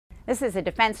This is a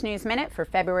Defense News Minute for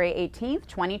February 18th,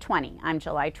 2020. I'm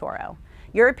July Toro.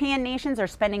 European nations are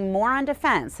spending more on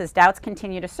defense as doubts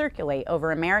continue to circulate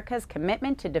over America's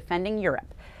commitment to defending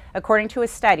Europe. According to a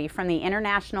study from the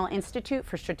International Institute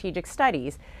for Strategic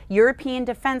Studies, European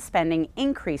defense spending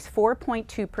increased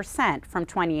 4.2% from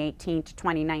 2018 to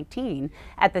 2019,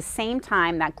 at the same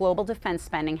time that global defense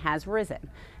spending has risen.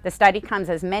 The study comes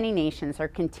as many nations are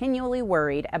continually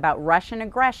worried about Russian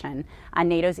aggression on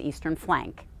NATO's eastern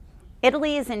flank.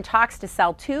 Italy is in talks to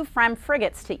sell 2 FREMM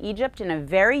frigates to Egypt in a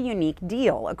very unique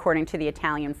deal, according to the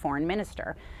Italian foreign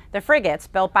minister. The frigates,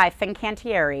 built by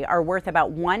Fincantieri, are worth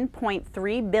about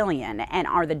 $1.3 billion and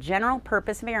are the general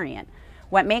purpose variant.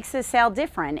 What makes this sale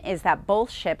different is that both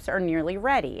ships are nearly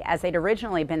ready, as they'd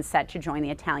originally been set to join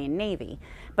the Italian Navy.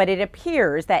 But it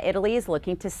appears that Italy is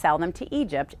looking to sell them to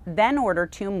Egypt, then order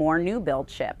 2 more new-build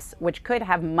ships, which could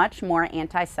have much more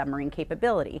anti-submarine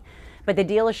capability. But the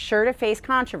deal is sure to face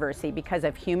controversy because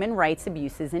of human rights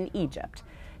abuses in Egypt.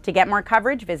 To get more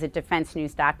coverage, visit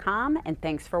defensenews.com, and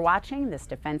thanks for watching this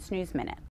Defense News Minute.